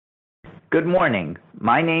Good morning.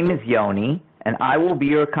 My name is Yoni, and I will be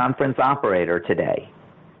your conference operator today.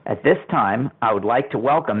 At this time, I would like to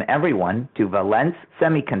welcome everyone to Valens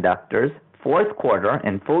Semiconductor's fourth quarter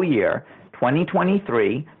and full year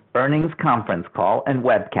 2023 earnings conference call and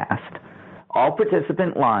webcast. All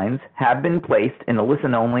participant lines have been placed in a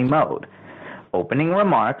listen-only mode. Opening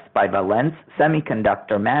remarks by Valens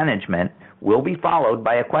Semiconductor management will be followed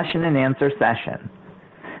by a question-and-answer session.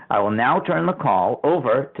 I will now turn the call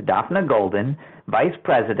over to Daphna Golden, Vice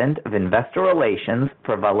President of Investor Relations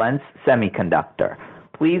for Valens Semiconductor.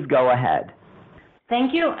 Please go ahead.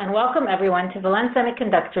 Thank you, and welcome everyone to Valens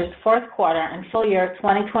Semiconductor's fourth quarter and full year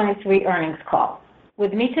 2023 earnings call.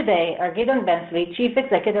 With me today are Gideon Ben-Zvi, Chief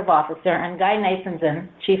Executive Officer, and Guy Nathanzon,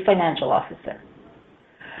 Chief Financial Officer.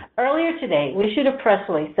 Earlier today, we issued a press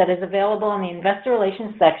release that is available on the Investor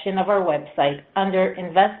Relations section of our website under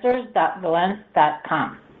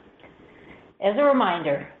investors.valens.com. As a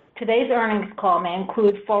reminder, today's earnings call may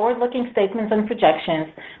include forward-looking statements and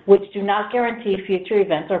projections which do not guarantee future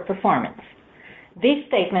events or performance. These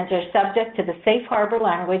statements are subject to the safe harbor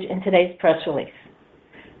language in today's press release.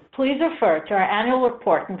 Please refer to our annual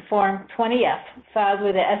report in Form 20-F filed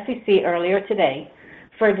with the SEC earlier today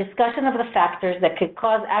for a discussion of the factors that could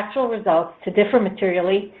cause actual results to differ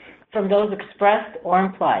materially from those expressed or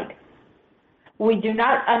implied. We do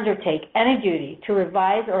not undertake any duty to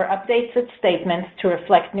revise or update such statements to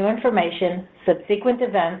reflect new information, subsequent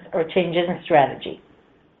events, or changes in strategy.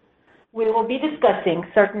 We will be discussing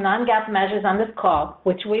certain non-GAAP measures on this call,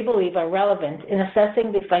 which we believe are relevant in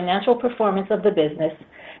assessing the financial performance of the business,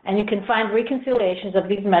 and you can find reconciliations of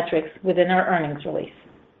these metrics within our earnings release.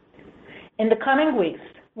 In the coming weeks,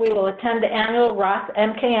 we will attend the annual Roth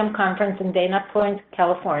MKM conference in Dana Point,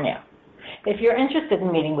 California. If you're interested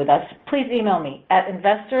in meeting with us, please email me at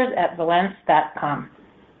investors@valens.com.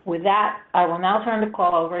 With that, I will now turn the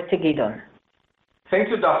call over to Gideon. Thank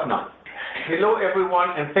you, Daphna. Hello,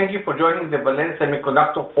 everyone, and thank you for joining the Valens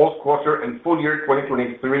Semiconductor fourth quarter and full year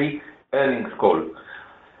 2023 earnings call.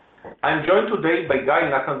 I'm joined today by Guy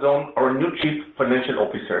Nathanzon, our new Chief Financial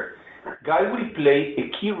Officer. Guy will play a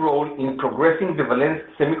key role in progressing the Valens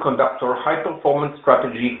Semiconductor high-performance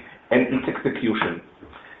strategy and its execution.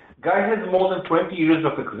 Guy has more than 20 years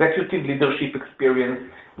of executive leadership experience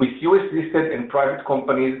with U.S.-listed and private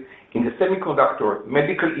companies in the semiconductor,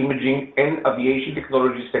 medical imaging, and aviation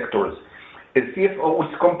technology sectors, as CFO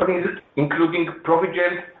with companies including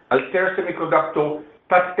Provigent, Altair Semiconductor,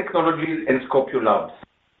 TAT Technologies, and Scopio Labs.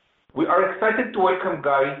 We are excited to welcome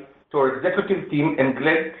Guy to our executive team and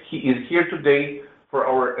glad he is here today for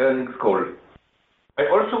our earnings call. I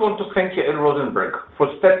also want to thank Yael Rosenberg for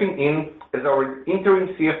stepping in as our interim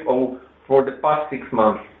CFO for the past 6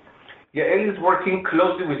 months. Yael is working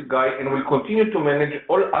closely with Guy and will continue to manage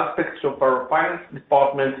all aspects of our finance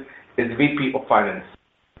department as VP of Finance.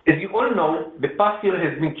 As you all know, the past year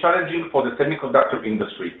has been challenging for the semiconductor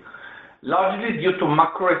industry, largely due to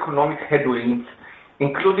macroeconomic headwinds,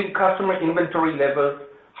 including customer inventory levels,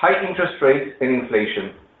 high interest rates, and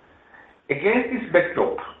inflation. Against this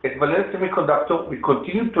backdrop, at Valens Semiconductor, we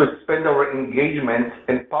continue to expand our engagements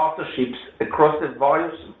and partnerships across the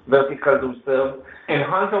various verticals we serve,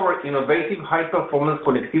 enhance our innovative high-performance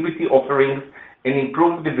connectivity offerings, and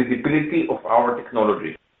improve the visibility of our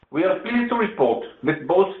technology. We are pleased to report that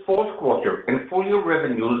both fourth quarter and full year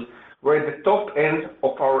revenues were at the top end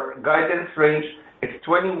of our guidance range at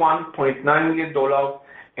 $21.9 million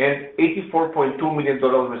and $84.2 million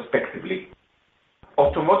respectively.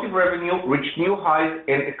 Automotive revenue reached new highs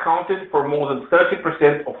and accounted for more than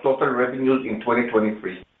 30% of total revenues in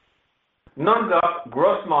 2023. Non-GAAP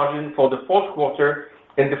gross margin for the fourth quarter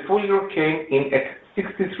and the full year came in at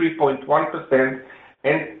 63.1%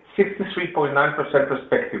 and 63.9%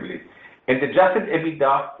 respectively, and adjusted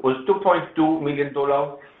EBITDA was $2.2 million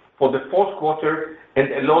for the fourth quarter and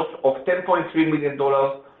a loss of $10.3 million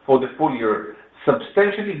for the full year,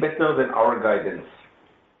 substantially better than our guidance.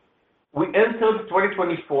 We entered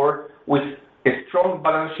 2024 with a strong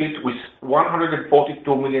balance sheet with $142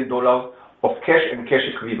 million of cash and cash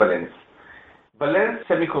equivalents. Valens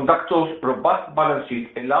Semiconductor's robust balance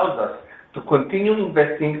sheet allows us to continue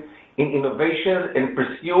investing in innovations and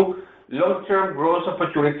pursue long-term growth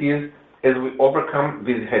opportunities as we overcome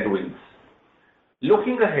these headwinds.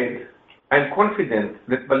 Looking ahead, I'm confident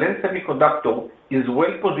that Valens Semiconductor is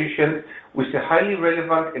well positioned with a highly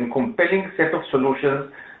relevant and compelling set of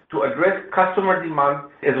solutions to address customer demand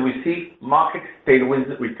as we see market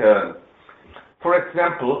tailwinds return. For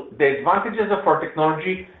example, the advantages of our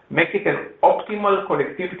technology make it an optimal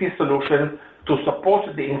connectivity solution to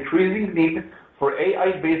support the increasing need for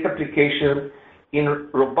AI-based applications in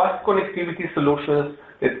robust connectivity solutions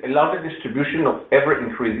that allow the distribution of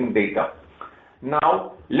ever-increasing data.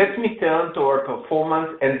 Now, let me turn to our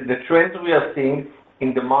performance and the trends we are seeing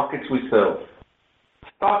in the markets we serve.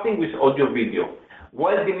 Starting with audio-video.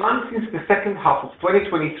 While demand since the second half of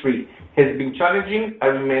 2023 has been challenging, I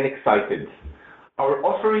remain excited. Our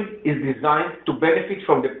offering is designed to benefit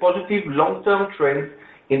from the positive long-term trends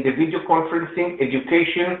in the video conferencing,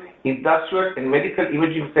 education, industrial, and medical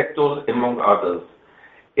imaging sectors, among others.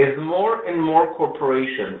 As more and more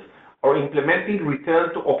corporations are implementing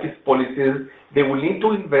return-to-office policies, they will need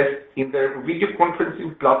to invest in their video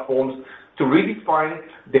conferencing platforms to redefine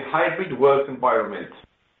the hybrid work environment.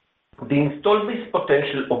 The install base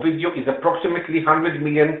potential of video is approximately 100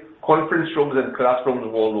 million conference rooms and classrooms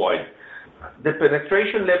worldwide. The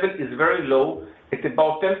penetration level is very low, at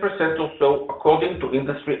about 10% or so, according to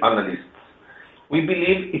industry analysts. We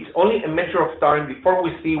believe it's only a matter of time before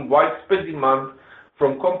we see widespread demand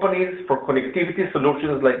from companies for connectivity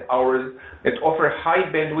solutions like ours that offer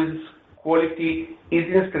high bandwidth, quality,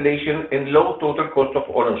 easy installation, and low total cost of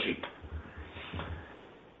ownership.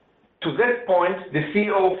 To that point, the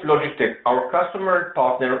CEO of Logitech, our customer and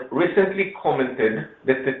partner, recently commented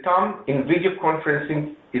that the TAM in video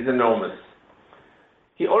conferencing is enormous.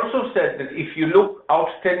 He also said that if you look out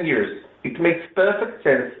 10 years, it makes perfect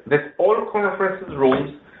sense that all conference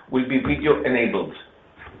rooms will be video enabled.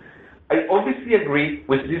 I obviously agree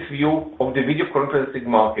with this view of the video conferencing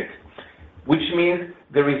market, which means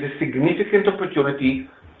there is a significant opportunity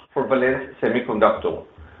for Valens Semiconductor.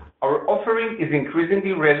 Our offering is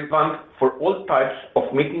increasingly relevant for all types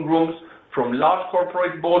of meeting rooms, from large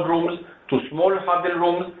corporate boardrooms to small huddle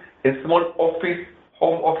rooms and small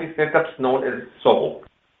home office setups known as SOHO.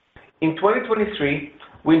 In 2023,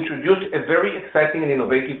 we introduced a very exciting and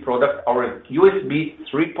innovative product, our USB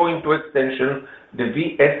 3.2 extension, the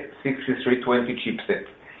VS6320 chipset.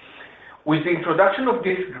 With the introduction of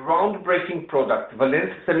this groundbreaking product,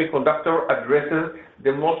 Valens Semiconductor addresses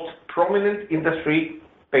the most prominent industry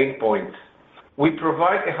pain points. We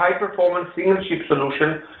provide a high-performance single-chip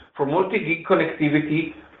solution for multi-gig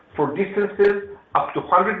connectivity for distances up to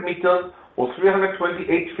 100 meters or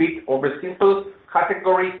 328 feet over simple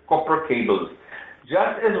category copper cables.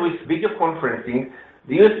 Just as with video conferencing,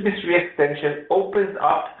 the USB 3 extension opens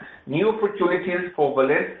up new opportunities for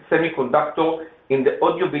Valens Semiconductor in the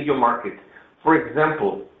audio-video market. For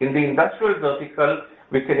example, in the industrial vertical,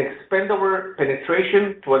 we can expand our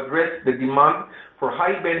penetration to address the demand for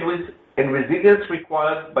high bandwidth and resilience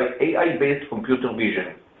required by AI-based computer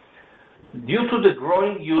vision. Due to the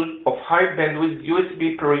growing use of high bandwidth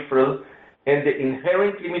USB peripherals and the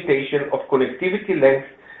inherent limitation of connectivity length,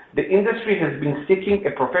 the industry has been seeking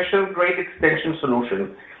a professional-grade extension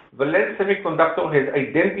solution. Valens Semiconductor has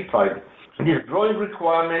identified this growing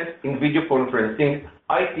requirement in video conferencing,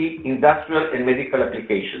 IT, industrial, and medical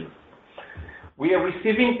applications. We are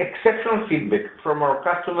receiving exceptional feedback from our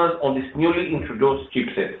customers on this newly introduced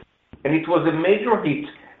chipset, and it was a major hit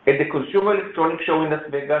at the Consumer Electronics Show in Las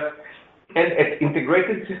Vegas and at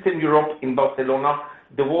Integrated System Europe in Barcelona,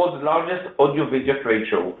 the world's largest audio-video trade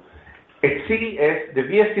show. At CES, the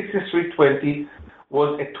VS6320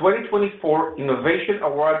 was a 2024 Innovation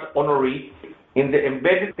Awards honoree in the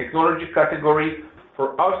Embedded Technology category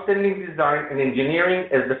for Outstanding Design and Engineering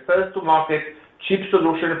as the first to market chip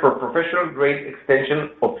solution for professional-grade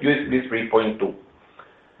extension of USB 3.2.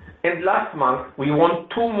 And last month, we won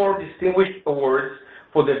 2 more distinguished awards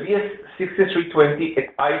for the VS6320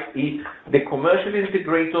 at ISE, the Commercial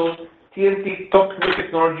Integrators TNT Top New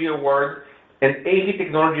Technology Award, and AV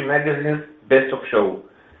Technology Magazine's Best of Show.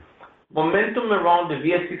 Momentum around the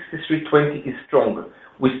VS6320 is strong,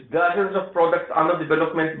 with dozens of products under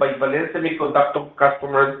development by Valens Semiconductor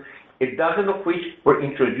customers, a dozen of which were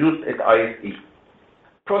introduced at ISE.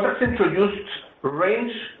 Products introduced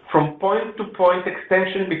range from point-to-point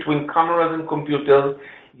extension between cameras and computers,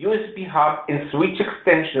 USB hub and switch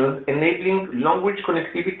extensions enabling long-range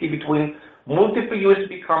connectivity between multiple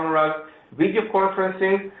USB cameras, video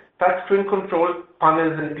conferencing, touchscreen control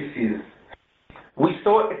panels, and PCs. We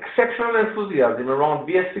saw exceptional enthusiasm around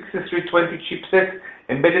VS6320 chipsets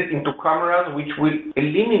embedded into cameras, which will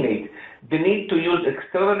eliminate the need to use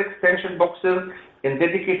external extension boxes and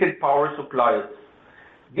dedicated power supplies.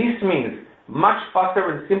 This means much faster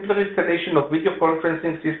and simpler installation of video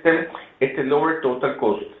conferencing systems at a lower total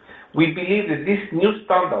cost. We believe that this new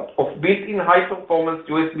standard of built-in high-performance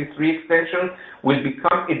USB 3 extension will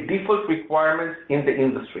become a default requirement in the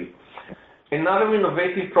industry. Another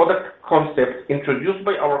innovative product concept introduced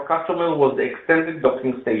by our customer was the extended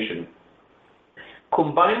docking station.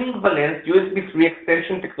 Combining Valens USB 3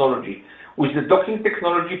 extension technology with the docking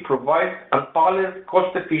technology provides unparalleled,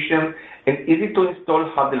 cost-efficient, and easy-to-install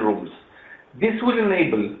huddle rooms. This will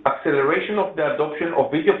enable acceleration of the adoption of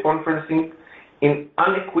video conferencing in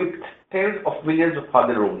unequipped tens of millions of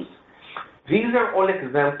huddle rooms. These are all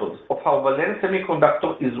examples of how Valens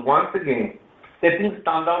Semiconductor is once again setting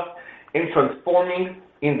standards and transforming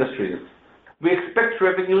industries. We expect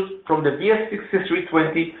revenues from the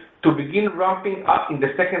VS6320 to begin ramping up in the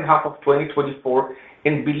second half of 2024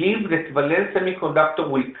 and believe that Valens Semiconductor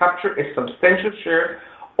will capture a substantial share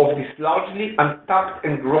of this largely untapped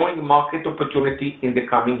and growing market opportunity in the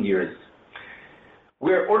coming years.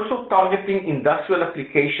 We are also targeting industrial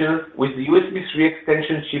applications with the USB 3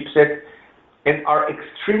 extension chipset and are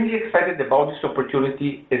extremely excited about this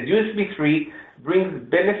opportunity as USB 3 brings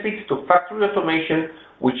benefits to factory automation,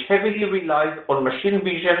 which heavily relies on machine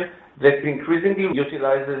vision that increasingly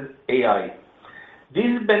utilizes AI.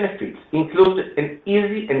 These benefits include an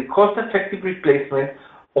easy and cost-effective replacement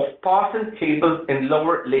of parts and cables and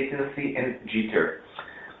lower latency and jitter.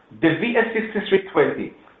 The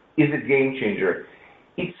VS6320 is a game changer.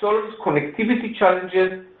 It solves connectivity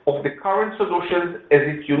challenges of the current solutions as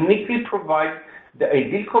it uniquely provides the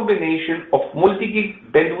ideal combination of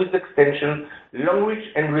multi-gig bandwidth extension, long reach,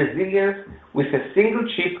 and resilience with a single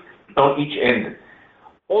chip on each end.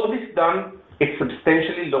 All this done at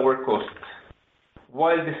substantially lower costs.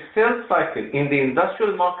 While the sales cycle in the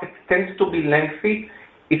industrial market tends to be lengthy,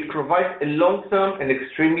 it provides a long-term and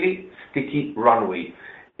extremely sticky runway.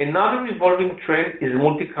 Another evolving trend is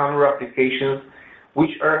multi-camera applications,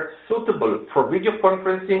 which are suitable for video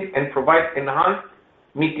conferencing and provide enhanced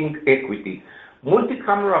meeting equity.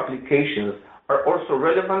 Multi-camera applications are also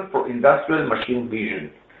relevant for industrial machine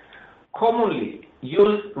vision. Commonly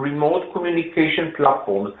used remote communication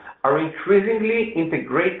platforms are increasingly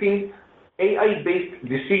integrating AI-based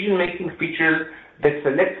decision-making features that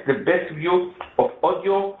selects the best view of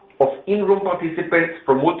audio of in-room participants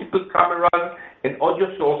from multiple cameras and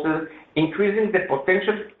audio sources, increasing the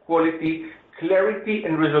potential quality, clarity,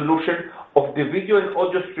 and resolution of the video and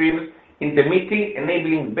audio streams in the meeting,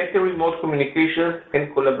 enabling better remote communications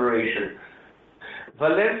and collaboration.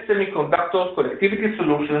 Valens Semiconductor's connectivity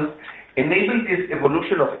solutions enable this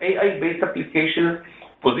evolution of AI-based applications,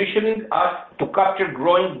 positioning us to capture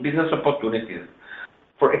growing business opportunities.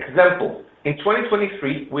 For example, in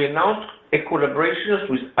 2023, we announced a collaboration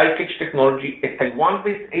with iCatch Technology, a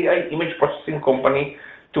Taiwan-based AI image processing company,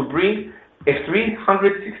 to bring a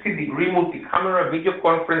 360-degree multi-camera video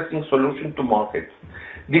conferencing solution to market.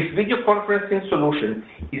 This video conferencing solution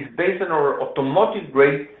is based on our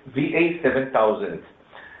automotive-grade VA7000.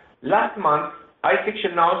 Last month,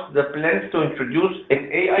 iCatch announced the plans to introduce an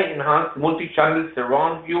AI-enhanced multi-channel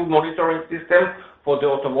surround view monitoring system for the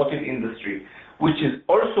automotive industry, which is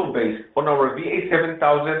also based on our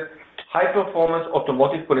VA7000 high-performance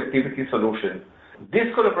automotive connectivity solution. This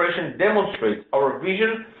collaboration demonstrates our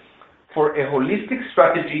vision for a holistic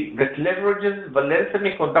strategy that leverages Valens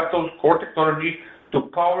Semiconductor's core technology to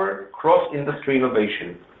power cross-industry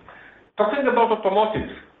innovation. Talking about automotive,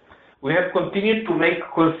 we have continued to make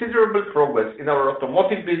considerable progress in our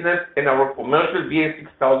automotive business, and our commercial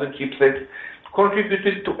VA6000 chipset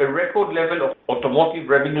contributed to a record level of automotive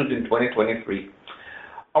revenues in 2023.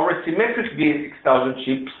 Our symmetric VA6000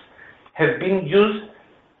 chips have been used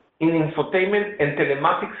in infotainment and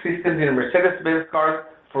telematic systems in Mercedes-Benz cars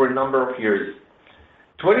for a number of years.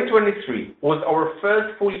 2023 was our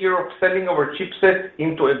first full year of selling our chipsets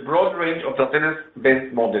into a broad range of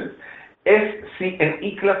Mercedes-Benz models, S, C, and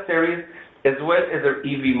E-Class series, as well as their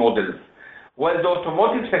EV models. While the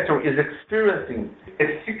automotive sector is experiencing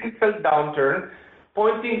a cyclical downturn,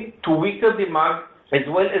 pointing to weaker demand as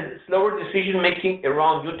well as slower decision-making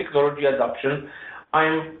around new technology adoption, I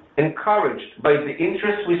am encouraged by the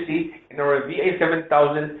interest we see in our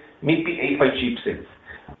VA7000 MIPI A-PHY chipsets.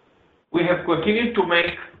 We have continued to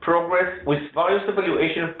make progress with various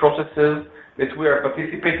evaluation processes that we are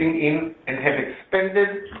participating in and have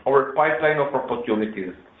expanded our pipeline of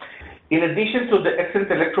opportunities. In addition to the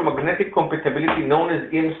excellent electromagnetic compatibility known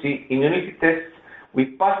as EMC in unity tests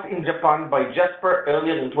we passed in Japan by Jasper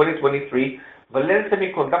earlier in 2023, Valens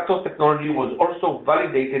Semiconductor technology was also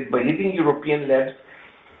validated by leading European labs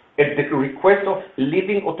at the request of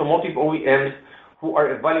leading automotive OEMs who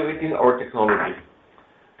are evaluating our technology.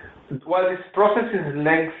 While this process is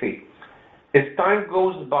lengthy, as time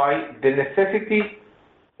goes by, the necessity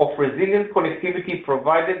of resilient connectivity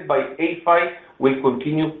provided by A-PHY will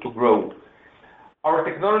continue to grow. Our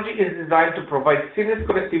technology is designed to provide seamless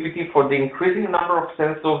connectivity for the increasing number of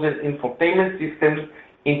sensors and infotainment systems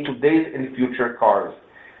in today's and future cars.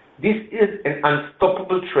 This is an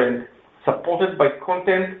unstoppable trend supported by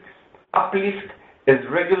content uplift as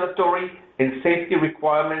regulatory and safety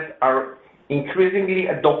requirements are increasingly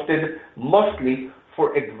adopted, mostly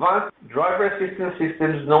for advanced driver assistance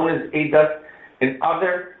systems known as ADAS and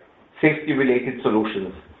other safety-related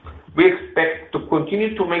solutions. We expect to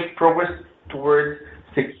continue to make progress towards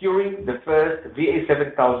securing the first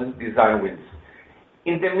VA7000 design wins.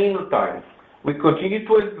 In the meantime, we continue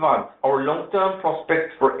to advance our long-term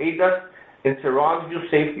prospects for ADAS and surround view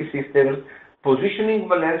safety systems, positioning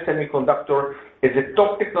Valens Semiconductor as a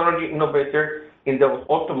top technology innovator in the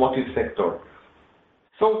automotive sector.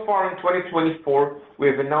 So far in 2024, we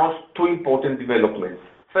have announced two important developments.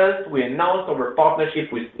 First, we announced our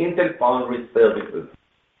partnership with Intel Foundry Services.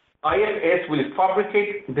 IFS will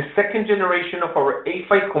fabricate the second generation of our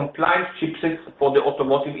A-PHY compliant chipsets for the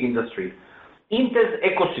automotive industry. Intel's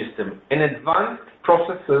ecosystem and advanced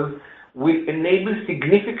processes will enable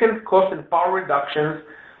significant cost and power reductions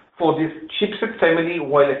for this chipset family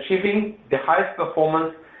while achieving the highest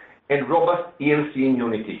performance and robust EMC in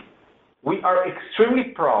Unity. We are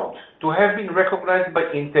extremely proud to have been recognized by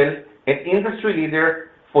Intel, an industry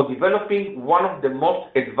leader, for developing one of the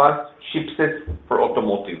most advanced chipsets for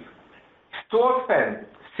automotive. Stuart Fan,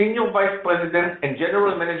 Senior Vice President and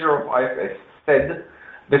General Manager of IFS, said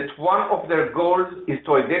that one of their goals is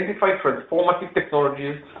to identify transformative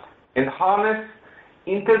technologies and harness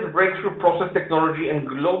Intel's breakthrough process technology and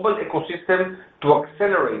global ecosystem to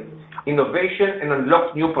accelerate innovation and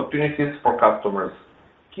unlock new opportunities for customers.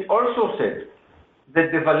 He also said that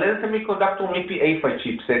the Valens Semiconductor MIPI A-PHY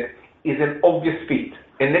chipset is an obvious fit,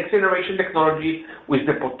 a next-generation technology with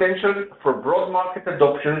the potential for broad market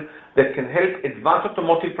adoption that can help advance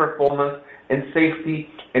automotive performance and safety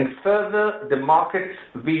and further the market's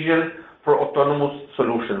vision for autonomous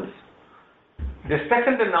solutions. The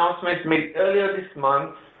second announcement made earlier this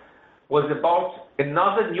month was about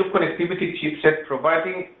another new connectivity chipset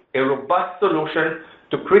providing a robust solution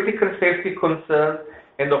to critical safety concerns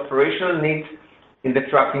and operational needs in the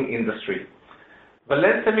trucking industry.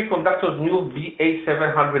 Valens Semiconductor's new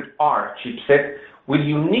VA700R chipset will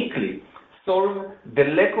uniquely solve the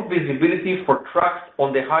lack of visibility for trucks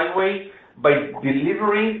on the highway by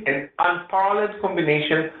delivering an unparalleled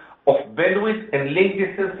combination of bandwidth and link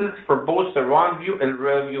distances for both surround view and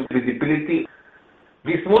rear view visibility.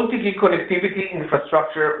 This multi-gig connectivity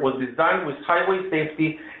infrastructure was designed with highway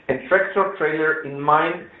safety and tractor-trailer in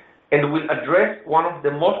mind and will address one of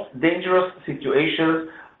the most dangerous situations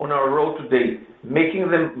on our road today, making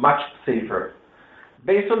them much safer.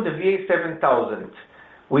 Based on the VA7000,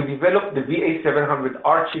 we developed the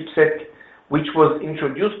VA700R chipset, which was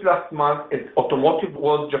introduced last month at Automotive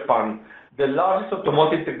World Japan, the largest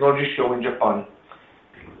automotive technology show in Japan.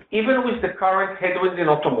 Even with the current headwinds in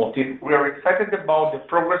automotive, we are excited about the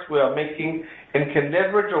progress we are making and can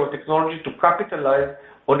leverage our technology to capitalize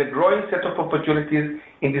on a growing set of opportunities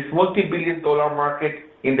in this multi-billion-dollar market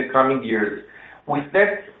in the coming years. With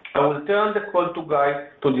that, I will turn the call to Guy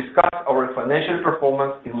to discuss our financial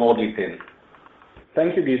performance in more detail.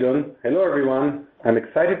 Thank you, Gideon. Hello, everyone. I'm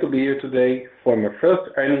excited to be here today for my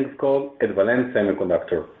first earnings call at Valens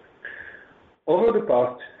Semiconductor. Over the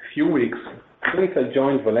past few weeks, since I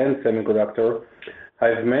joined Valens Semiconductor,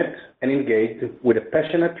 I've met and engaged with a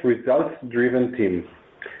passionate, results-driven team.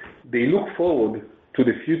 They look forward to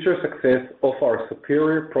the future success of our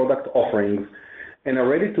superior product offerings and are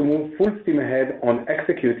ready to move full steam ahead on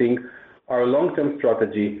executing our long-term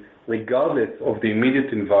strategy regardless of the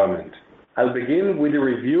immediate environment. I'll begin with a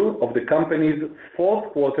review of the company's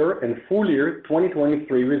fourth quarter and full year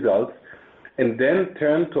 2023 results, and then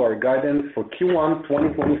turn to our guidance for Q1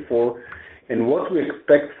 2024 and what we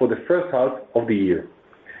expect for the first half of the year.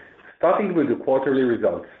 Starting with the quarterly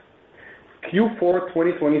results. Q4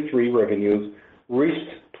 2023 revenues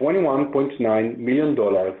reached $21.9 million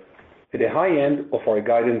at the high end of our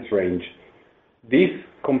guidance range. This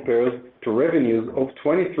compares to revenues of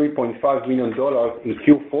 $23.5 million in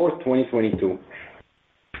Q4 2022.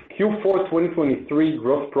 Q4 2023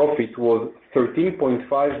 gross profit was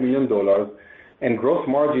 $13.5 million and gross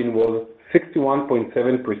margin was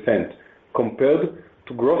 61.7%, compared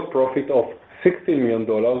to gross profit of $16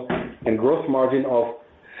 million and gross margin of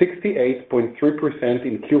 68.3%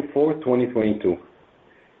 in Q4 2022.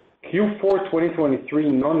 Q4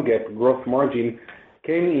 2023 non-GAAP gross margin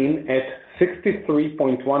came in at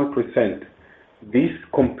 63.1%. This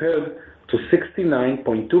compared to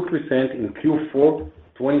 69.2% in Q4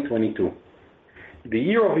 2022. The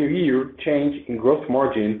year-over-year change in gross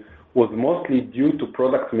margin was mostly due to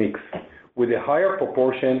product mix, with a higher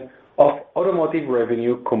proportion of automotive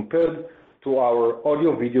revenue compared to our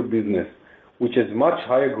audio-video business, which has much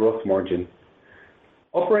higher gross margin.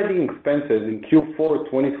 Operating expenses in Q4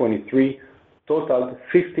 2023 totaled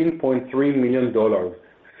 $15.3 million,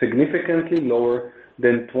 significantly lower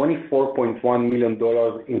than $24.1 million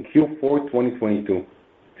in Q4 2022.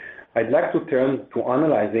 I'd like to turn to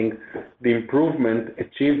analyzing the improvement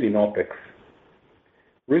achieved in OpEx.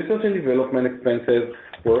 Research and development expenses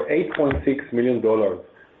were $8.6 million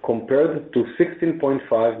compared to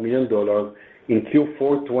 $16.5 million in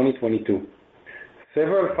Q4 2022.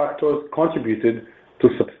 Several factors contributed to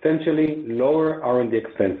substantially lower R&D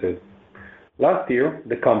expenses. Last year,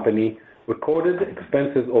 the company recorded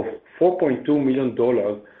expenses of $4.2 million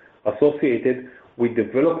associated with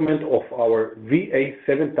development of our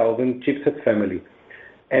VA7000 chipset family,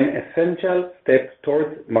 an essential step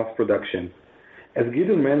towards mass production. As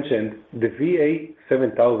Gideon mentioned, the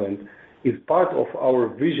VA7000 is part of our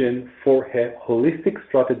vision for a holistic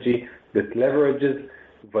strategy that leverages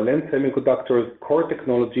Valens Semiconductor's core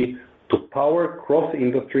technology to power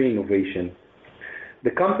cross-industry innovation.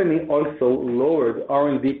 The company also lowered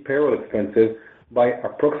R&D payroll expenses by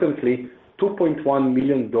approximately $2.1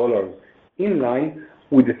 million, in line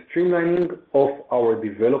with the streamlining of our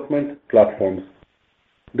development platforms.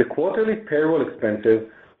 The quarterly payroll expenses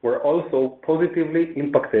were also positively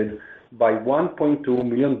impacted by $1.2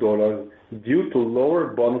 million due to lower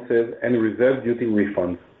bonuses and reserve duty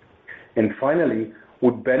refunds. And finally, we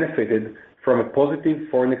benefited from a positive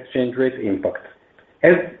foreign exchange rate impact.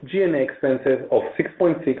 SG&A expenses of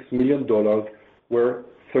 $6.6 million were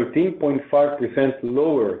 13.5%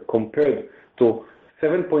 lower compared to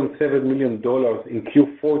 $7.7 million in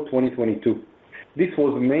Q4 2022. This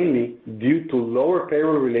was mainly due to lower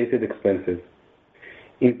payroll-related expenses.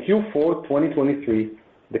 In Q4 2023,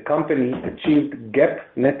 the company achieved GAAP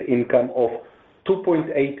net income of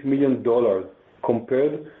 $2.8 million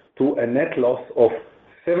compared to a net loss of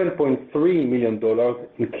 $7.3 million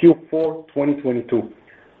in Q4 2022,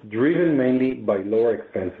 driven mainly by lower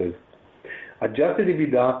expenses. Adjusted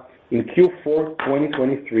EBITDA in Q4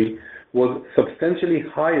 2023 was substantially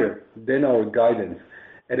higher than our guidance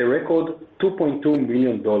at a record $2.2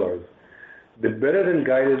 million. The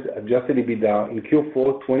better-than-guided adjusted EBITDA in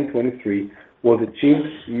Q4 2023 was achieved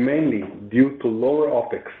mainly due to lower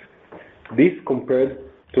OpEx. This compared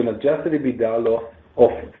to an adjusted EBITDA loss of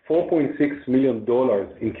 $4.6 million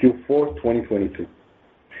in Q4 2022.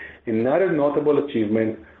 Another notable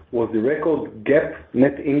achievement was the record GAAP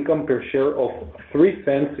net income per share of 3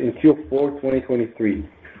 cents in Q4 2023,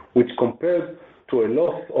 which compares to a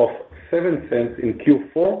loss of 7 cents in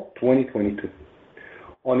Q4 2022.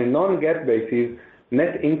 On a non-GAAP basis,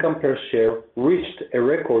 net income per share reached a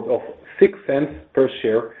record of 6 cents per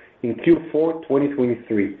share in Q4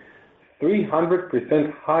 2023,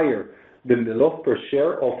 300% higher than the loss per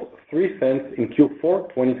share of 3 cents in Q4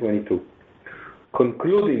 2022.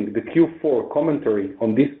 Concluding the Q4 commentary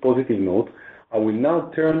on this positive note, I will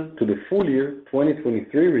now turn to the full year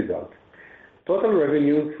 2023 results. Total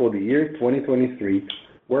revenues for the year 2023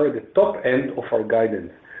 were at the top end of our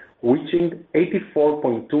guidance, reaching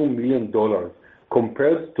 $84.2 million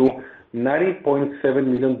compared to $90.7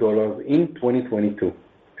 million in 2022.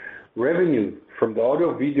 Revenues from the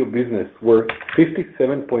audio-video business were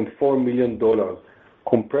 $57.4 million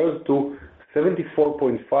compared to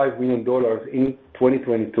 $74.5 million in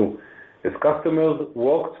 2022, as customers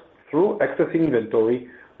worked through excess inventory,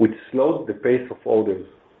 which slowed the pace of orders.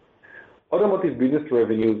 Automotive business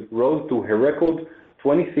revenues rose to a record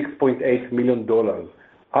 $26.8 million,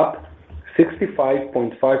 up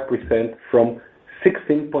 65.5% from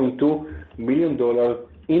 $16.2 million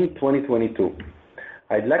in 2022.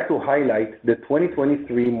 I'd like to highlight that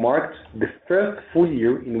 2023 marked the first full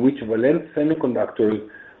year in which Valens Semiconductor's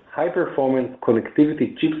high-performance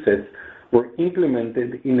connectivity chipsets were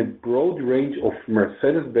implemented in a broad range of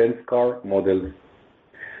Mercedes-Benz car models.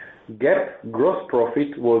 GAAP gross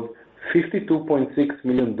profit was $52.6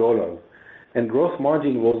 million, and gross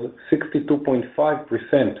margin was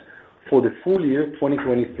 62.5% for the full year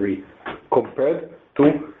 2023, compared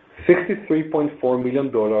to $63.4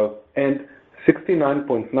 million and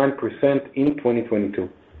 69.9% in 2022.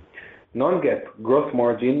 Non-GAAP gross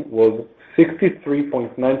margin was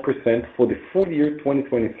 63.9% for the full year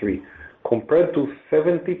 2023, compared to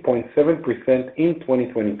 70.7% in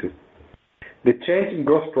 2022. The change in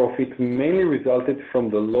gross profit mainly resulted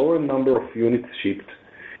from the lower number of units shipped.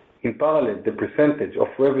 In parallel, the percentage of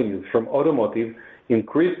revenues from automotive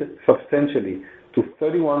increased substantially to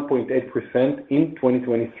 31.8% in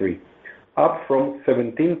 2023, up from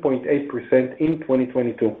 17.8% in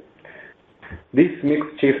 2022. This mix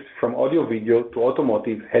shift from audio-video to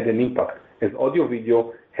automotive had an impact, as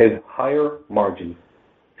audio-video has higher margins.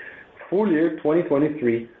 Full year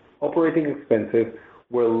 2023 operating expenses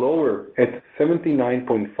were lower at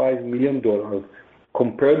 $79.5 million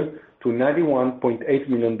compared to $91.8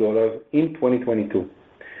 million in 2022.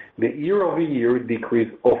 The year-over-year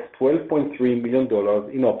decrease of $12.3 million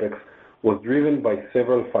in OpEx was driven by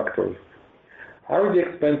several factors. R&D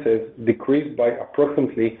expenses decreased by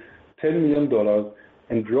approximately $10 million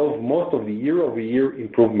and drove most of the year-over-year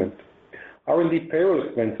improvement. R&D payroll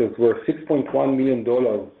expenses were $6.1 million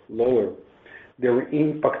lower. They were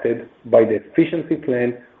impacted by the efficiency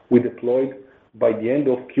plan we deployed by the end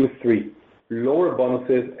of Q3, lower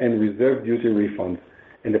bonuses and reserve duty refunds,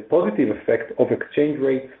 and the positive effect of exchange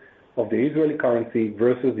rates of the Israeli currency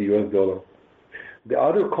versus the US dollar. The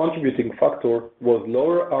other contributing factor was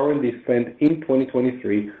lower R&D spend in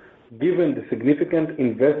 2023, given the significant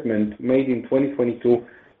investment made in 2022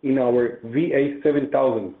 in our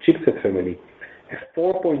VA7000 chipset family, a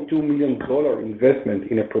 $4.2 million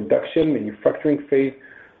investment in a production manufacturing phase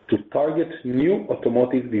to target new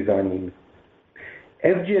automotive design wins.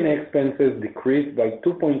 SG&A expenses decreased by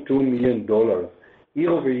 $2.2 million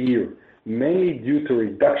year-over-year, mainly due to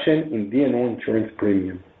reduction in D&O insurance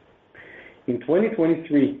premium. In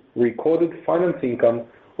 2023, we recorded finance income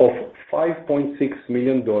of $5.6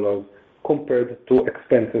 million compared to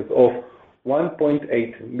expenses of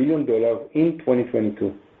 $1.8 million in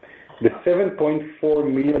 2022. The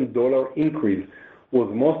 $7.4 million increase was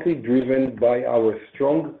mostly driven by our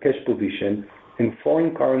strong cash position and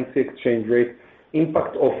foreign currency exchange rate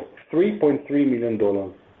impact of $3.3 million.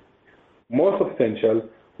 More substantial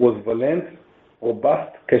was Valens'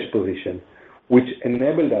 robust cash position, which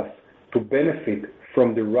enabled us to benefit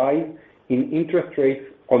from the rise in interest rates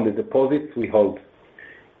on the deposits we hold.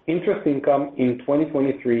 Interest income in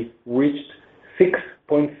 2023 reached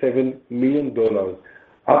 $6.7 million,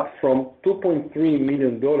 up from $2.3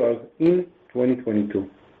 million in 2022.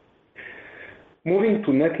 Moving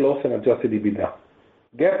to net loss and adjusted EBITDA.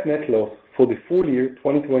 GAAP net loss for the full year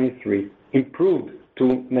 2023 improved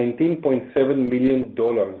to $19.7 million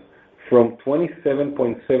from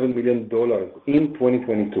 $27.7 million in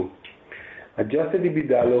 2022. Adjusted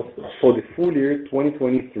EBITDA loss for the full year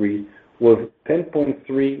 2023 was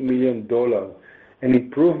 $10.3 million, an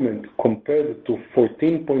improvement compared to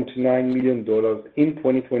 $14.9 million in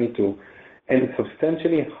 2022, and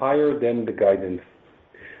substantially higher than the guidance.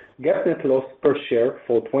 GAAP net loss per share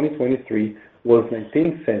for 2023 was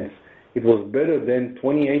 19 cents. It was better than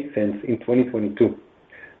 28 cents in 2022.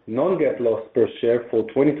 Non-GAAP loss per share for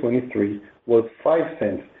 2023 was 5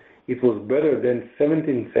 cents. It was better than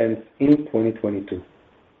 17 cents in 2022.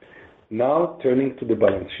 Now turning to the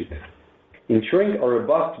balance sheet. Ensuring a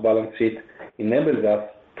robust balance sheet enables us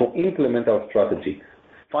to implement our strategy,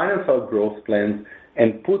 finance our growth plans,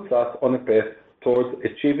 and puts us on a path towards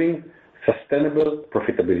achieving sustainable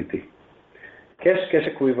profitability. Cash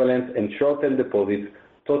equivalents, and short-term deposits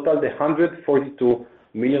totaled $142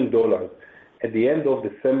 million at the end of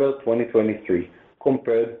December 2023,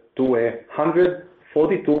 compared to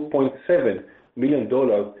 $142.7 million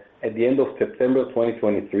at the end of September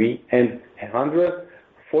 2023 and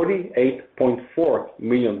 $148.4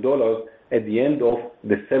 million at the end of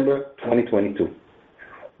December 2022.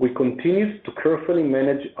 We continued to carefully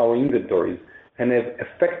manage our inventories and have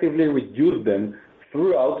effectively reduced them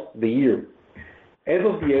throughout the year. As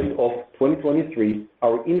of the end of 2023,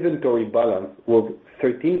 our inventory balance was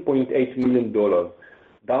 $13.8 million,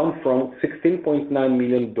 down from $16.9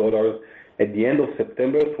 million at the end of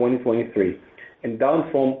September 2023, and down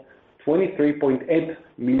from $23.8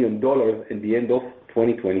 million at the end of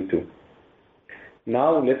 2022.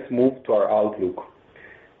 Now let's move to our outlook.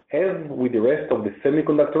 As with the rest of the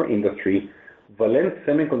semiconductor industry, Valens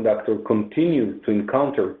Semiconductor continues to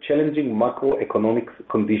encounter challenging macroeconomic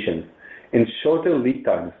conditions and shorter lead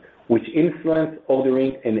times, which influence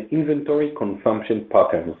ordering and inventory consumption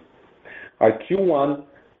patterns. Our Q1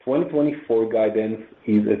 2024 guidance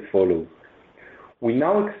is as follows. We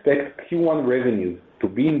now expect Q1 revenues to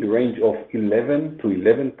be in the range of $11 to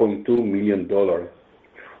 $11.2 million.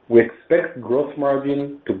 We expect gross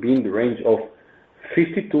margin to be in the range of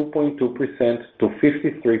 52.2% to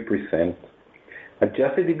 53%.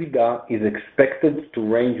 Adjusted EBITDA is expected to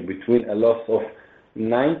range between a loss of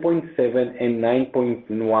 $9.7 and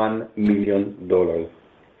 $9.1 million.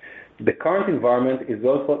 The current environment is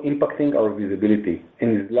also impacting our visibility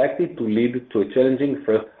and is likely to lead to a challenging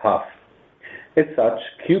first half. As such,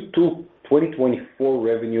 Q2 2024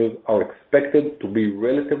 revenues are expected to be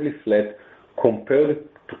relatively flat compared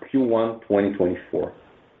to Q1 2024.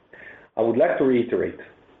 I would like to reiterate,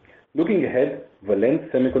 looking ahead, Valens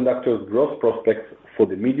Semiconductor's growth prospects for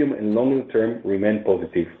the medium and long term remain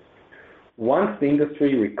positive. Once the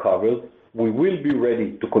industry recovers, we will be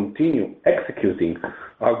ready to continue executing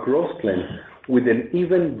our growth plan with an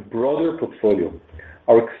even broader portfolio.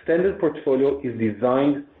 Our extended portfolio is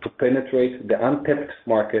designed to penetrate the untapped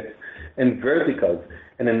market and verticals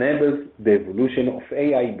and enables the evolution of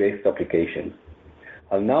AI-based applications.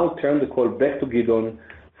 I'll now turn the call back to Gideon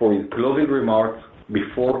for his closing remarks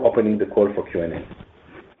before opening the call for Q&A.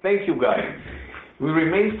 Thank you, Guy. We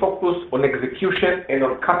remain focused on execution and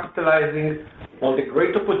on capitalizing on the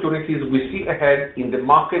great opportunities we see ahead in the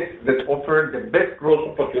markets that offer the best growth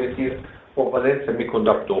opportunities for Valens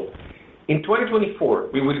Semiconductor. In 2024,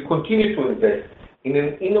 we will continue to invest in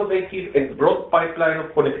an innovative and broad pipeline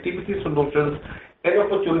of connectivity solutions and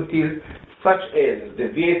opportunities such as the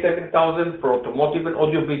VA7000 for automotive and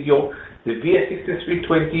audio-video, the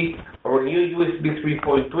VS6320, our new USB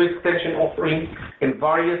 3.2 extension offering, and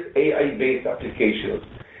various AI-based applications.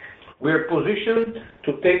 We are positioned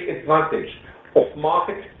to take advantage of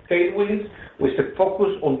market tailwinds with a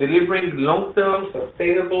focus on delivering long-term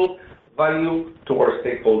sustainable value to our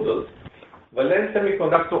stakeholders. Valens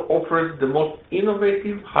Semiconductor offers the most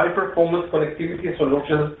innovative high-performance connectivity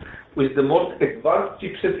solutions with the most advanced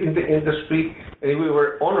chipsets in the industry, and we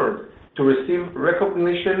were honored to receive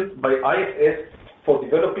recognition by IFS for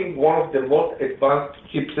developing one of the most advanced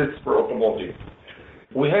chipsets for automotive.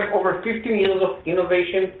 We have over 15 years of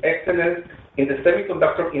innovation excellence in the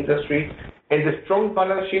semiconductor industry and a strong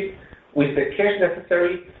balance sheet with the cash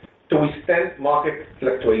necessary to withstand market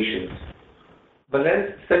fluctuations.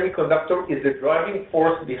 Valens Semiconductor is the driving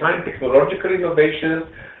force behind technological innovations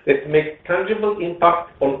that make tangible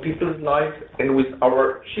impact on people's lives, and with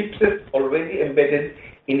our chipsets already embedded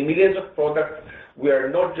in millions of products, we are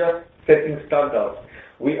not just setting standards,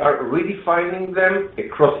 we are redefining them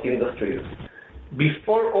across industries.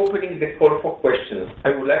 Before opening the call for questions, I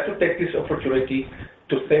would like to take this opportunity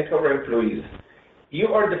to thank our employees. You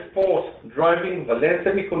are the force driving Valens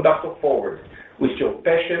Semiconductor forward with your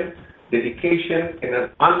passion, dedication, and an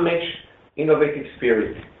unmatched innovative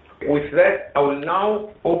spirit. With that, I will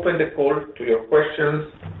now open the call to your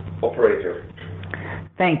questions. Operator.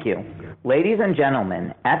 Thank you. Ladies and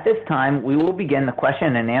gentlemen, at this time, we will begin the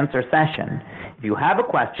question and answer session. If you have a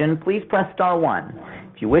question, please press star 1.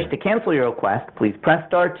 If you wish to cancel your request, please press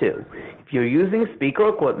star 2. If you're using speaker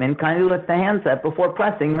equipment, kindly lift the handset before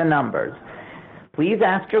pressing the numbers. Please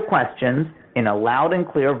ask your questions in a loud and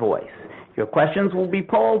clear voice. Your questions will be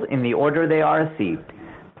polled in the order they are received.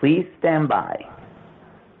 Please stand by.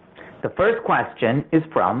 The first question is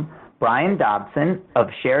from Brian Dobson of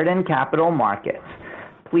Sheridan Capital Markets.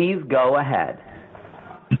 Please go ahead.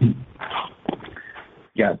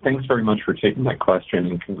 Yeah, thanks very much for taking that question,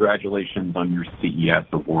 and congratulations on your CES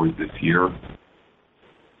award this year.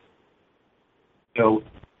 So,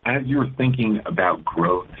 as you're thinking about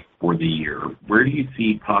growth for the year, where do you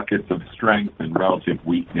see pockets of strength and relative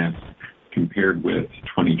weakness compared with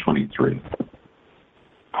 2023?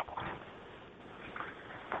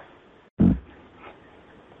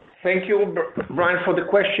 Thank you, Brian, for the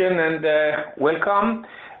question, and welcome.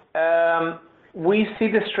 We see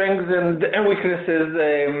the strengths and weaknesses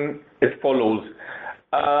as follows.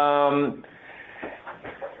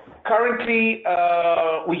 Currently,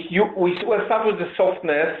 we will start with the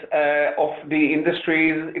softness of the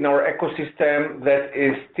industries in our ecosystem that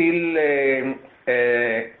is still,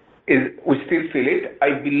 we still feel it.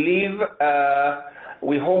 I believe,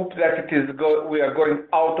 we hope that we are going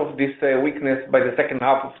out of this weakness by the second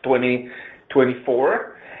half of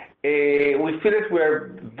 2024. We feel that we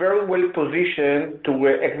are very well positioned to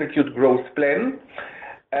execute growth plan.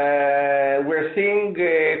 We're seeing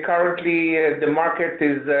currently the market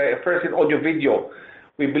is first in audio video.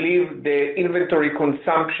 We believe the inventory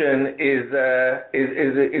consumption is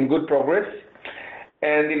in good progress.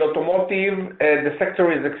 And in automotive, the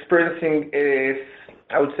sector is experiencing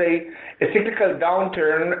I would say, a cyclical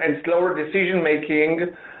downturn and slower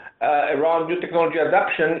decision-making around new technology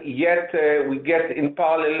adoption, yet we get in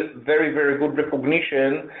parallel very, very good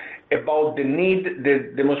recognition about the need,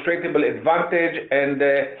 the demonstrable advantage, and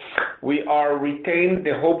we are retained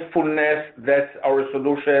the hopefulness that our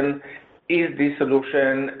solution is the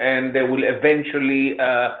solution and they will eventually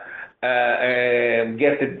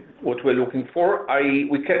get what we're looking for.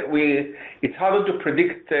 It's harder to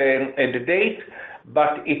predict the date,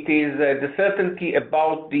 but it is the certainty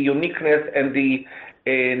about the uniqueness and the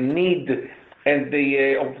need and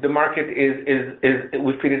of the market is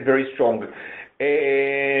we feel is very strong.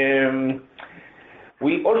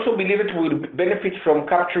 We also believe it will benefit from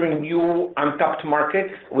capturing new untapped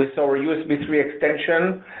markets with our USB 3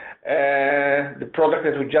 extension, the product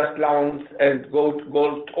that we just launched and got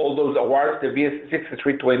all those awards, the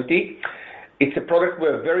VS6320. it's a product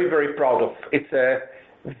we're very, very proud of. It's a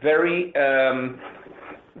very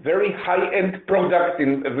high-end product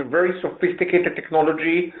in a very sophisticated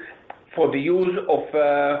technology for the use of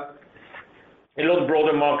a lot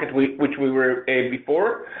broader market which we were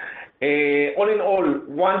before. All in all,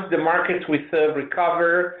 once the markets we serve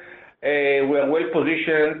recover, we are well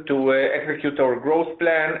positioned to execute our growth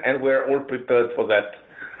plan, and we're all prepared for that.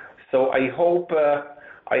 So I hope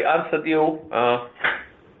I answered you.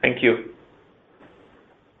 Thank you.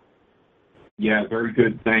 Yeah, very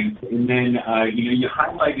good, thanks. And then, you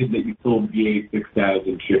highlighted that you sold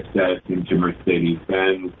VA6000 chipsets into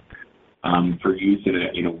Mercedes-Benz for use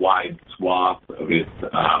in a wide swath of its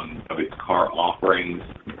car offerings.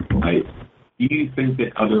 Do you think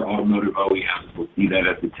that other automotive OEMs will see that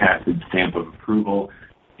as a tacit stamp of approval?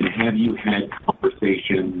 And have you had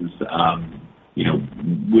conversations,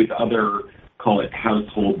 with other, call it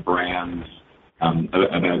household brands,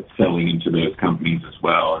 about selling into those companies as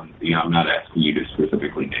well? And I'm not asking you to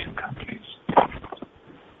specifically name companies.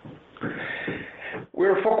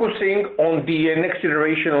 We're focusing on the next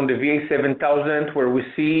generation, on the VA7000, where we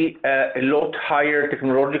see a lot higher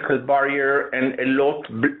technological barrier and a lot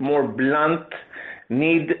more blunt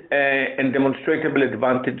need and demonstrable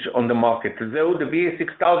advantage on the market. Though the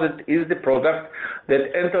VA6000 is the product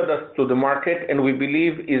that entered us to the market and we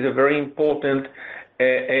believe is a very important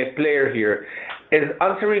player here. As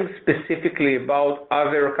answering specifically about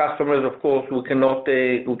other customers, of course, we cannot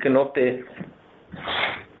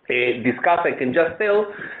discuss. I can just tell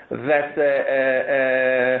that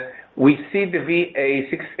we see the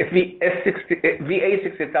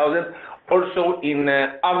VA6000 also in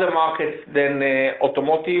other markets than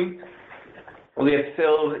automotive. We have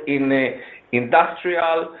sales in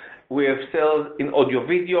industrial, we have sales in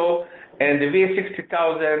audio-video, and the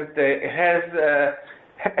VA6000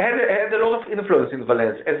 has a lot of influence in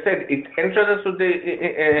Valens. As I said, it enters us to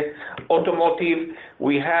the automotive.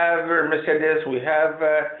 We have Mercedes, we have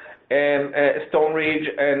Stone Ridge,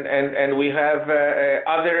 and we have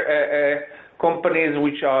other companies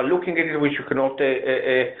which are looking at it, which you cannot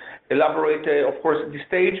elaborate, of course, at this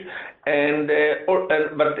stage.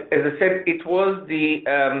 But as I said, it was the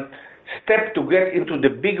step to get into the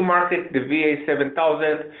big market, the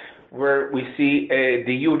VA7000, where we see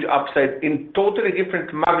the huge upside in totally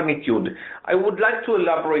different magnitude. I would like to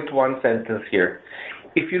elaborate one sentence here.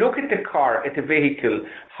 If you look at the car, at the vehicle,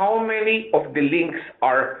 how many of the links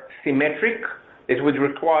are symmetric, that would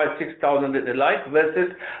require 6,000 and the like,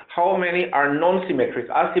 versus how many are non-symmetric,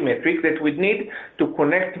 asymmetric, that would need to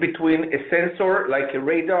connect between a sensor like a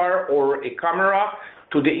radar or a camera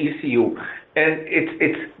to the ECU. And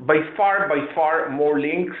it's by far more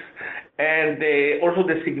links, and also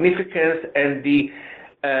the significance and the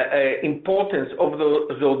importance of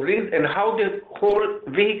those links, and how the whole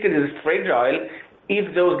vehicle is fragile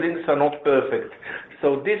if those links are not perfect.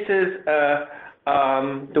 So this is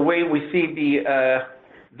the way we see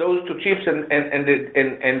those two chips and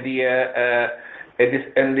the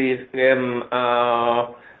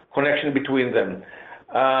connection between them.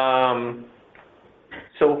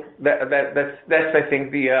 So that's I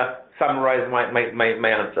think summarize my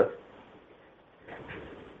answer.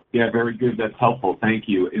 Yeah, very good. That's helpful. Thank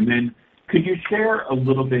you. And then could you share a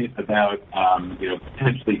little bit about,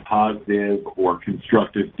 potentially positive or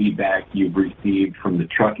constructive feedback you've received from the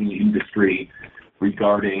trucking industry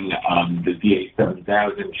regarding the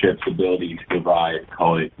VA7000 chip's ability to provide,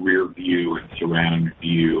 call it, rear view and surround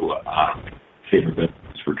view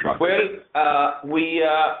capabilities for trucks? Well, the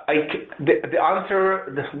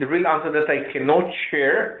real answer that I cannot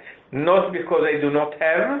share, not because I do not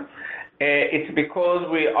have. It's because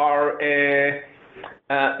we are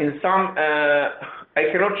in some, I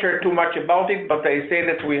cannot share too much about it, but I say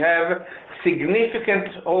that we have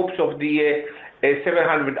significant hopes of the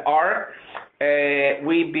 700R.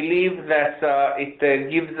 We believe that it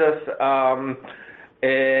gives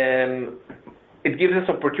us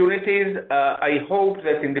opportunities. I hope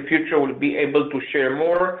that in the future we'll be able to share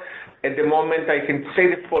more. At the moment, I can say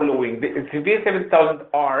the following. The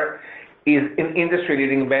VA7000R is an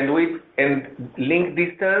industry-leading bandwidth and link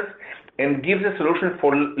distance, and gives a solution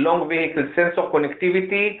for long vehicle sensor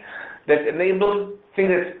connectivity that enables things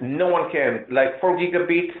that no one can, like 4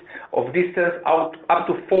 gigabits of distance out up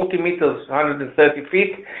to 40 meters, 130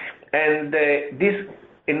 feet, and this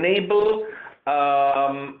enable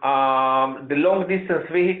the long distance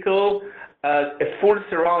vehicle a full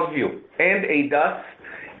surround view and ADAS,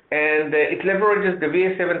 and it leverages the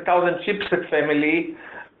VA7000 chipset family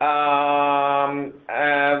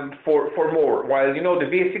for more. While the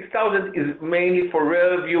VA6000 is mainly for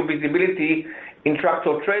rear view visibility in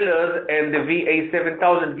tractor trailers, and the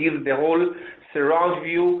VA7000 gives the whole surround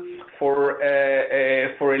view for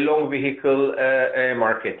a long vehicle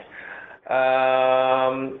market.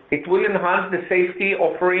 It will enhance the safety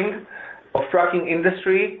offering of trucking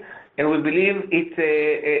industry, and we believe it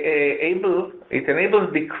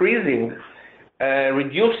enables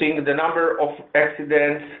reducing the number of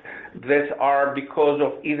accidents that are because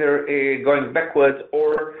of either going backwards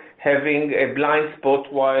or having a blind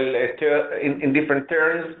spot while in different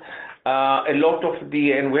turns. And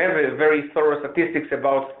we have a very thorough statistics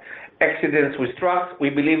about accidents with trucks. We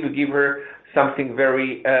believe we give her something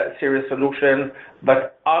very serious solution,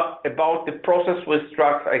 but about the process with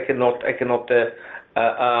trucks, I cannot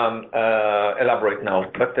elaborate now.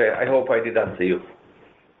 But I hope I did answer you.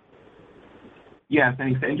 Yeah,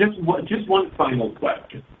 thanks. And just one final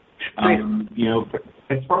question.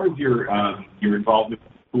 As far as your involvement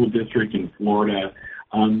with the school district in Florida,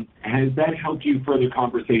 has that helped you further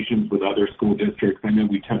conversations with other school districts? I know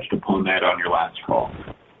we touched upon that on your last call.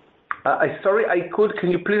 Sorry, can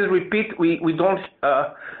you please repeat? We don't,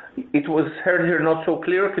 it was heard here not so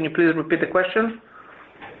clear. Can you please repeat the question?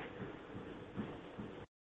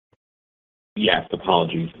 Yes,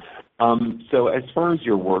 apologies. So as far as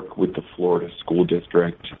your work with the Florida school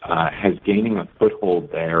district, has gaining a foothold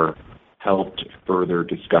there helped further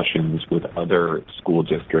discussions with other school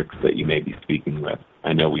districts that you may be speaking with?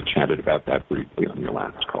 I know we chatted about that briefly on your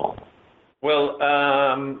last call. Well,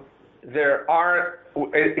 there are,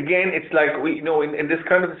 again, it's like in this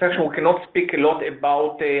kind of session, we cannot speak a lot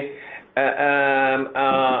about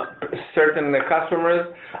certain customers.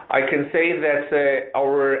 I can say that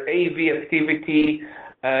our AV activity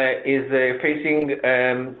is facing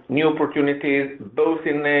new opportunities, both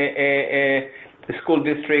in the school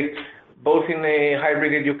district, both in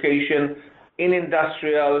hybrid education, in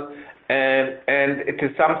industrial, and it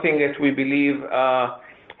is something that we believe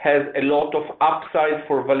has a lot of upside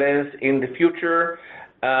for Valens in the future,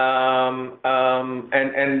 and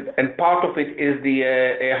part of it is the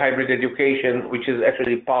hybrid education, which is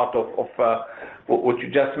actually part of what you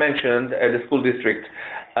just mentioned, the school district.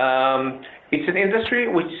 It's an industry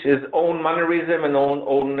which is own mannerism and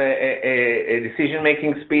own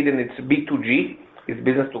decision-making speed, and it's B2G, it's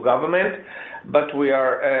business to government, but we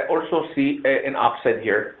are also see an upside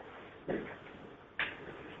here.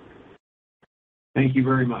 Thank you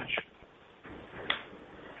very much.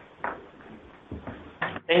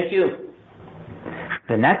 Thank you.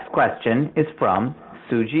 The next question is from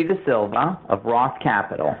Suji De Silva of Roth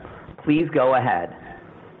Capital. Please go ahead.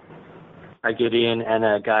 Hi, Gideon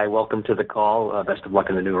and Guy. Welcome to the call. Best of luck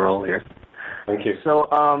in the new role here. Thank you. So,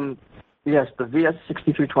 yes, the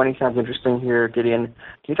VS6320 sounds interesting here, Gideon. Can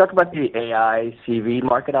you talk about the AI CV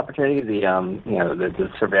market opportunity, the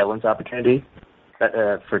surveillance opportunity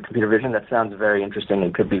for computer vision? That sounds very interesting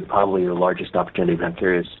and could be probably your largest opportunity, but I'm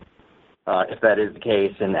curious if that is the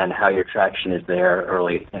case and how your traction is there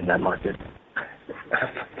early in that market.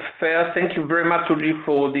 Fair. Thank you very much, Suji,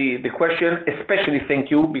 for the question. Especially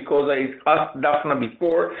thank you because I asked Daphna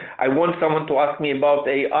before. I want someone to ask me about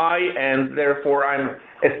AI, and therefore I'm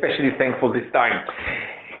especially thankful this time.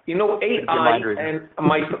 AI, and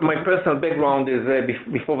my personal background is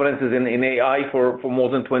before Valens is in AI for more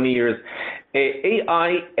than 20 years.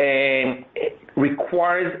 AI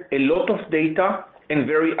requires a lot of data and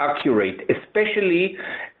very accurate, especially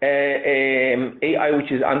AI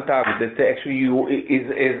which is untagged, that actually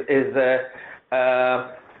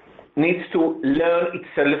needs to learn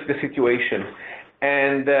itself the situation.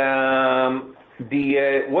 And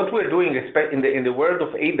what we're doing in the world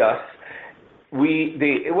of ADAS,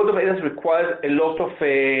 the world of ADAS requires a lot of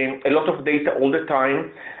data all the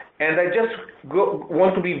time, and I just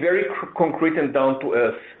want to be very concrete and down to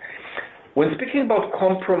earth. When speaking about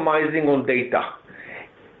compromising on data,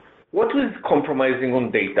 what is compromising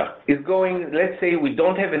on data? Let's say we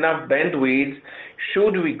don't have enough bandwidth.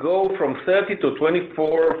 Should we go from 30 to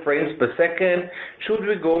 24 frames per second? Should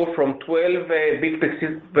we go from 12 bit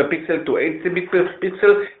per pixel to 8 bit per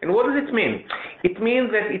pixel? And what does it mean? It means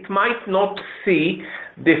that it might not see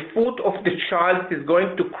the foot of the child that is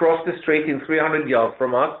going to cross the street in 300 yards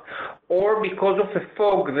from us, or because of a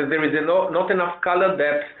fog that there is not enough color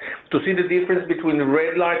depth to see the difference between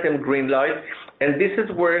red light and green light. And this is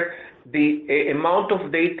where the amount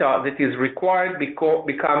of data that is required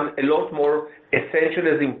becomes a lot more essential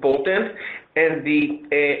as important, and the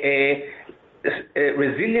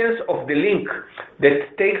resilience of the link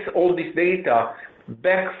that takes all this data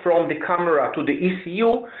back from the camera to the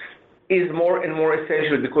ECU is more and more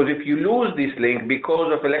essential, because if you lose this link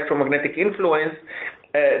because of electromagnetic influence,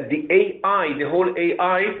 the whole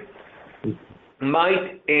AI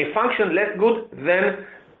might function less good than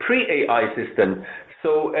pre-AI system.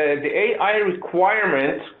 So the AI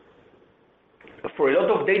requirement for a lot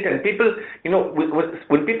of data, and people,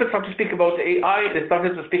 when people start to speak about AI, they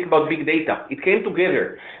started to speak about big data. It came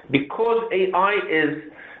together because AI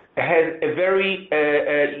has a very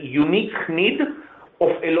unique need of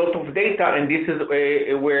a lot of data, and this is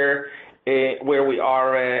where we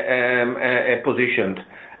are positioned.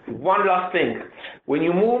 One last thing, when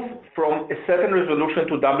you move from a certain resolution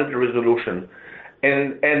to double the resolution,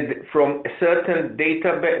 and from a certain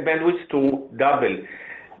data bandwidth to double,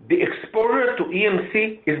 the exposure to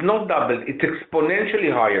EMC is not doubled, it's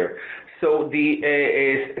exponentially higher. So the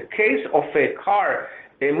case of a car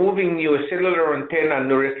moving near a cellular antenna,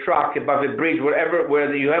 near a truck, above a bridge, wherever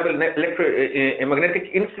where you have a magnetic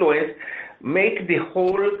influence, make the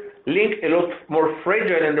whole link a lot more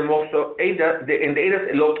fragile and the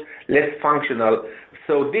ADAS a lot less functional.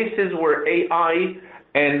 So this is where AI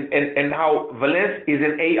and how Valens is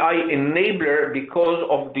an AI enabler because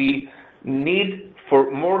of the need for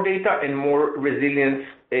more data and more resilience,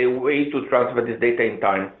 a way to transfer this data in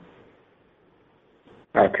time.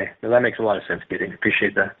 Okay, well, that makes a lot of sense, Gideon.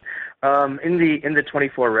 Appreciate that. In the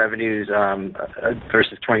 24 revenues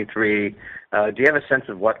versus 23, do you have a sense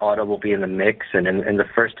of what auto will be in the mix? And in the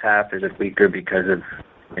first half, is it weaker because of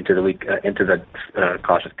into the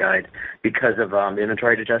cautious guide because of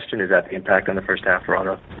inventory digestion? Is that the impact on the first half for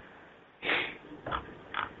auto?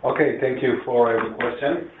 Okay, thank you for the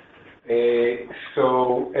question.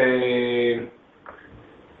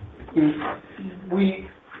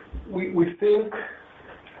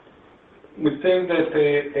 We think that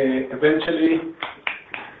eventually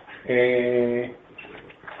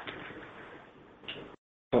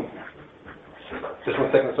just one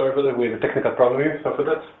second, sorry for that, we have a technical problem here, sorry for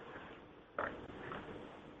that.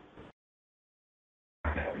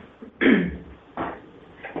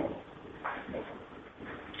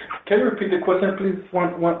 Can you repeat the question, please?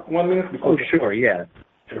 One minute. Oh, sure. Yeah.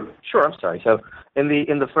 Sure. I'm sorry. So,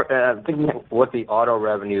 thinking what the auto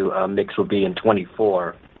revenue mix will be in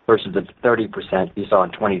 24 versus the 30% you saw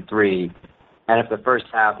in 23, and if the first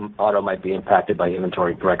half auto might be impacted by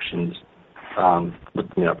inventory corrections, with,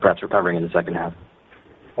 perhaps recovering in the second half.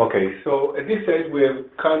 Okay. So at this stage, we have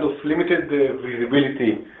kind of limited the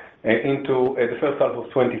visibility into the first half of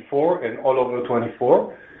 24 and all over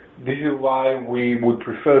 24. This is why we would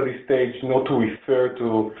prefer this stage not to refer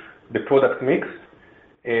to the product mix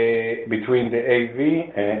between the AV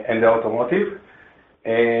and the automotive.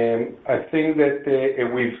 I think that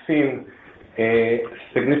we've seen a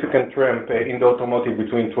significant ramp in the automotive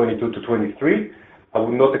between 22 to 23. I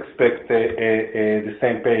would not expect the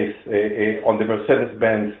same pace on the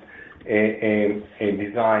Mercedes-Benz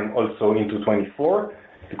design also into 24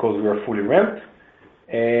 because we are fully ramped.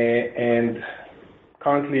 And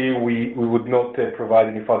currently, we would not provide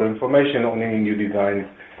any further information on any new designs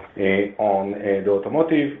on the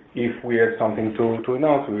automotive. If we have something to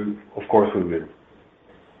announce, of course we will.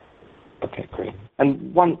 Okay, great.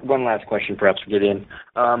 And one last question, perhaps for Gideon.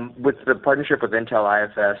 With the partnership with Intel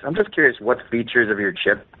IFS, I'm just curious what features of your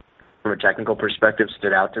chip, from a technical perspective,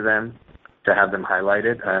 stood out to them to have them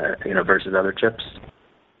highlighted, versus other chips.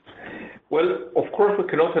 Well, of course, we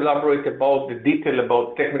cannot elaborate about the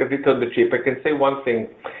technical detail of the chip. I can say one thing.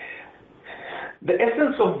 The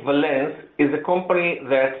essence of Valens is a company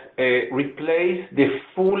that replaced the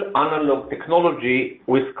full analog technology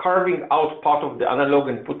with carving out part of the analog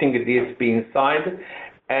and putting a DSP inside.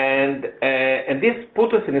 And this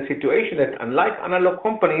put us in a situation that, unlike analog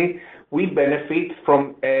company, we benefit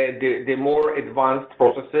from the more advanced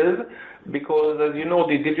processes, because, as you know,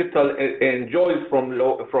 the digital enjoys from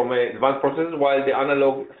advanced processes, while the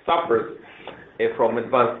analog suffers from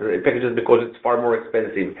advanced packages because it's far more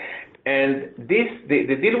expensive. And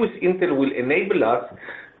the deal with Intel will enable us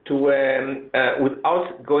to,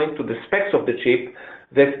 without going to the specs of the chip,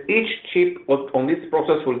 that each chip on this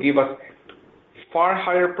process will give us far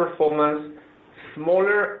higher performance,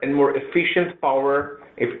 smaller and more efficient power,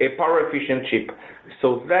 a power efficient chip.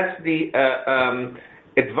 So that's the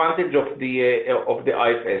advantage of the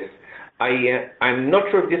IFS. I'm not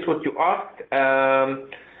sure if this is what you asked.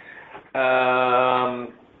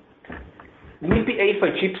 MIPI A-PHY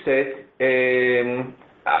chipset,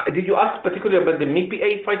 did you ask particularly about the MIPI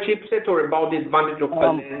A-PHY chipset or about the advantage of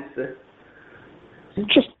Valens?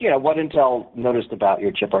 Just, what Intel noticed about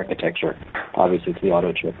your chip architecture. Obviously, it's the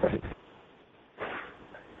auto chip, right?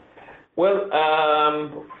 Well,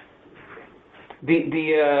 the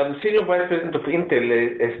senior vice president of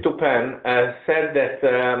Intel, Stu Pan, said that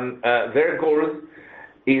their goal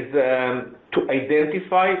is to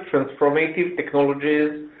identify transformative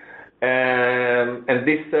technologies and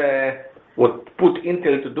this would put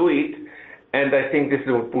Intel to do it, and I think this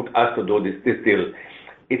is what put us to do this deal.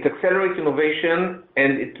 It accelerates innovation,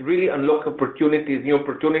 and it really unlocks opportunities, new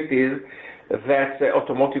opportunities that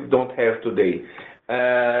automotive don't have today.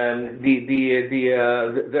 There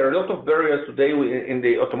are a lot of barriers today in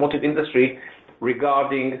the automotive industry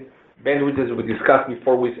regarding bandwidth, as we discussed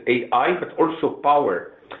before with AI, but also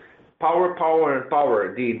power. Power.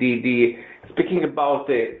 Speaking about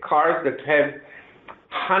cars that have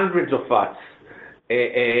hundreds of watts,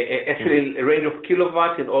 actually a range of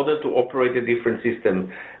kilowatts in order to operate a different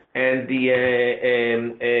system. And the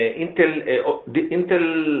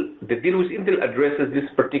deal with Intel addresses this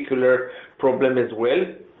particular problem as well,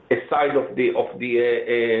 aside of the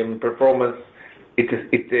performance.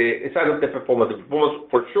 Aside of the performance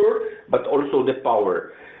for sure, but also the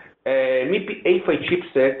power. MIPI A-PHY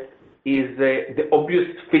chipset is the obvious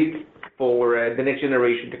fit for the next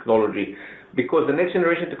generation technology, because the next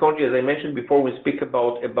generation technology, as I mentioned before, we speak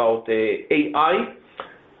about AI,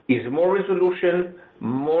 is more resolution,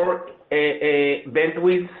 more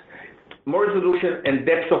bandwidth, more resolution and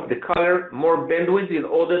depth of the color, more bandwidth in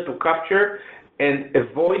order to capture and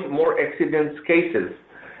avoid more accidents cases.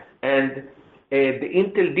 And the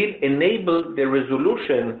Intel did enable the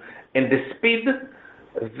resolution and the speed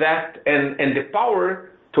that and the power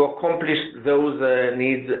to accomplish those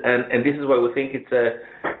needs, and this is why we think it's a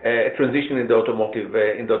transition in the automotive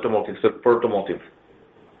for automotive.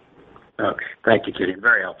 Okay, thank you, Gideon.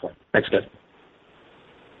 Very helpful. Thanks, guys.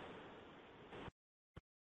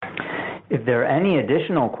 If there are any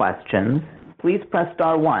additional questions, please press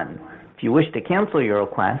star 1. If you wish to cancel your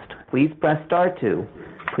request, please press star 2.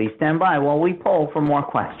 Please stand by while we poll for more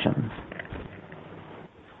questions.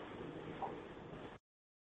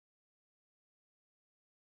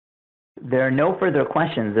 There are no further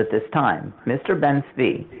questions at this time. Mr.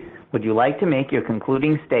 Ben-Zvi, would you like to make your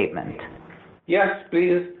concluding statement? Yes,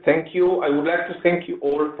 please. Thank you. I would like to thank you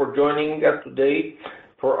all for joining us today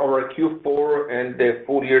for our Q4 and the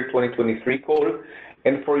full year 2023 call,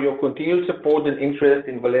 and for your continued support and interest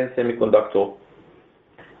in Valens Semiconductor.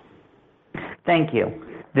 Thank you.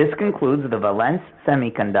 This concludes the Valens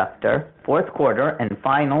Semiconductor fourth quarter and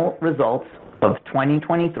final results of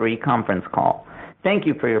 2023 conference call. Thank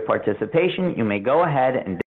you for your participation. You may go ahead and